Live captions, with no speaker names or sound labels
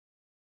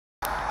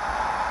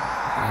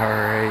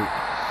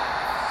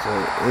So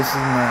this is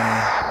my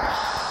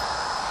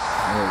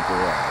little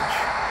garage.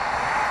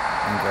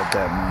 Ain't got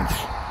that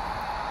much.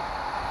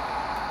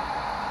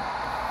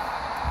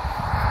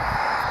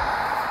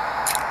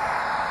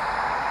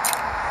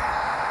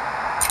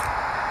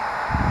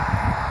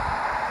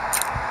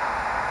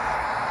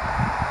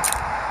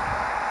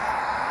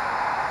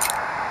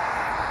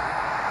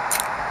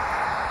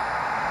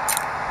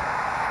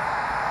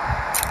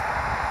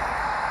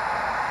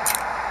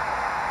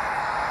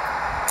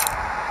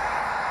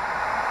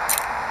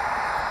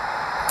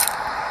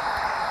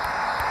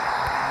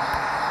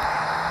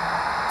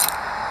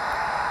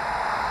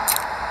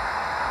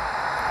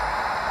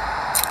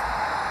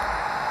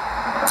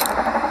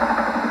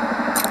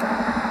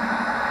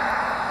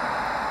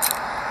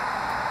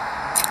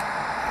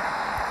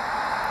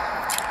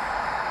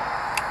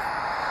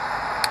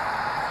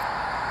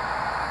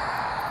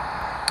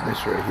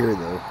 This right here,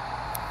 though.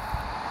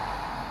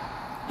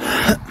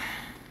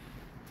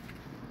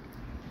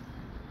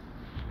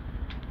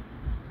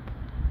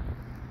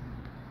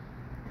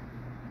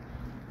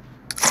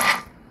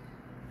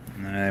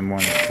 I'm 1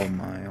 full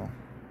mile.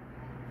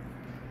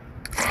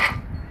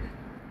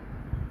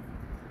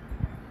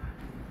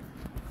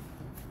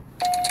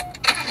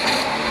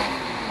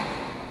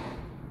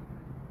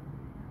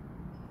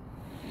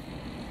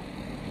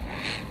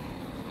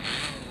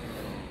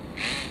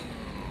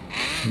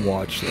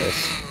 Watch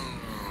this.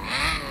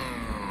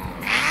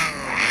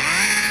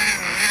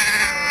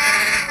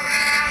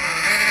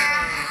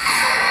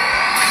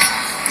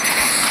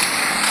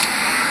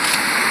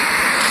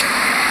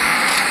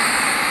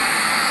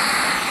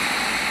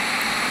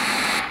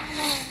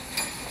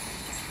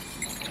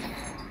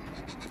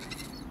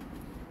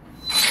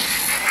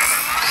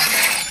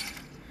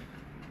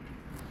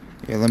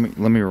 Yeah,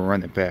 let me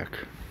run it back.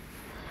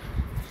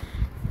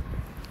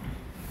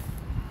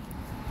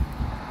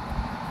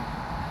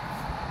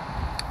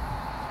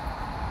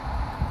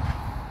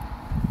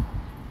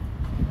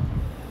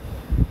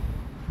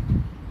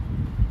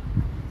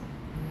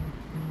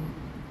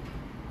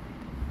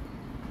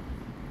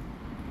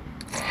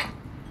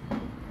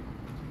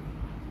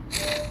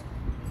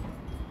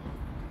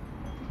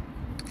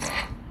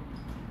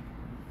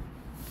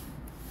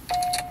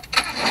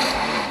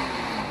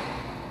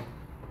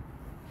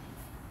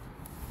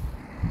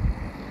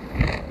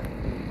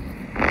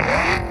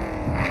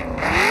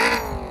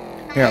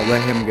 Here, I'll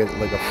let him get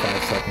like a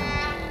 5-second.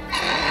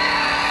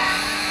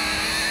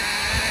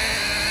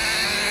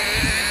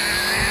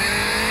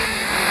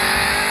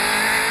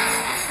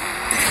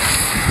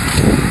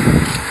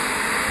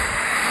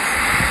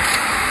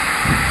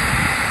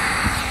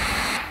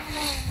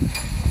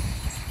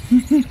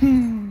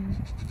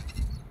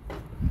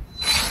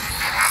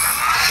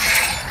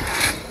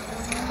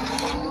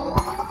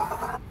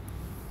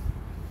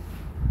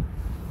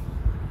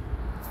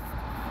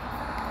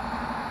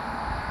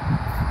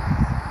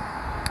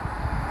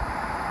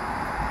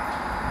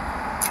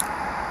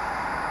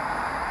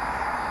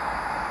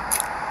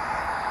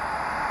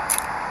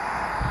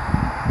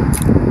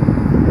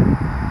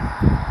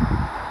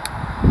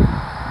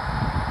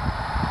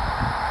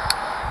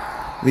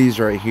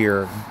 These right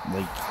here,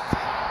 like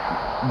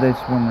this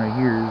one right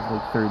here is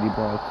like 30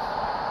 bucks.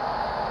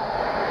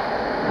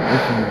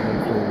 This one's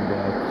like 40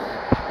 bucks.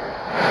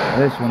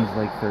 This one's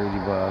like 30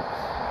 bucks.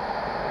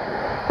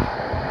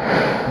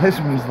 This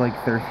one's like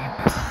 30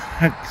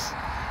 bucks.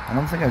 I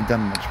don't think I've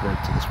done much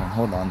work to this one.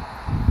 Hold on.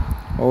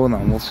 Hold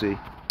on, we'll see.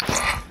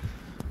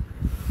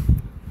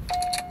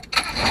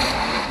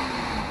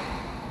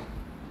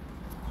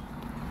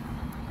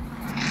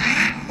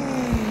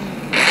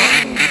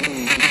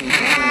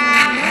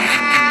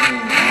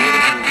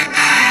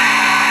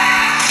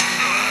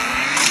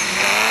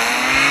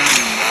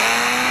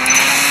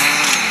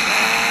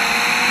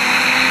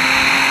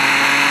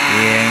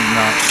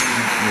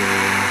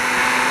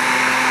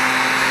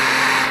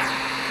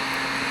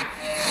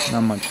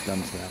 Not much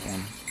done to that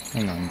one.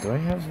 Hang on, do I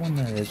have one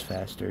that is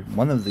faster?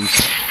 One of these.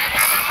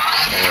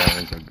 Oh,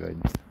 those are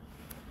good.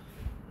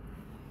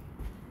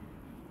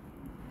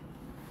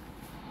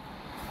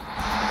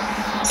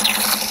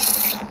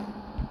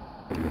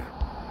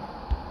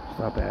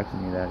 Stop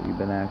asking me that. You've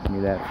been asking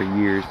me that for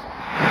years.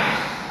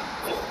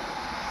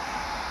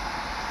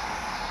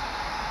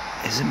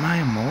 Is it my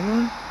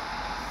Amola?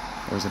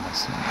 Or is it my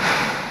Sino?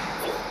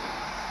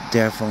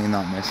 Definitely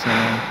not my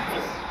Sino.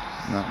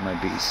 Not my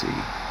BC.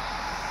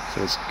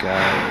 So it's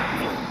gotta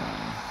be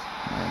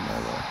my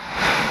Amola.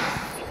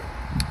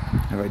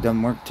 Have I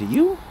done work to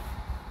you?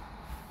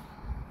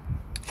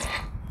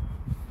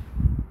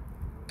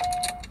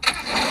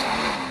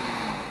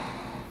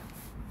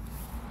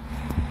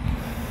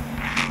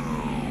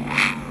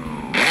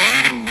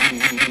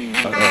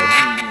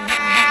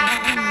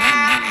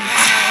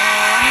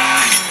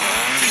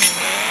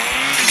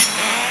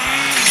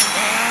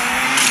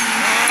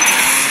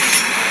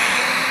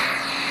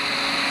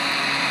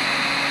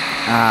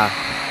 Ah,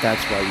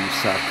 that's why you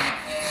suck.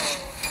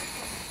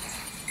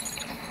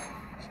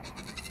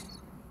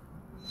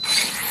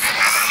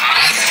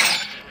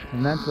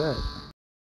 And that's it.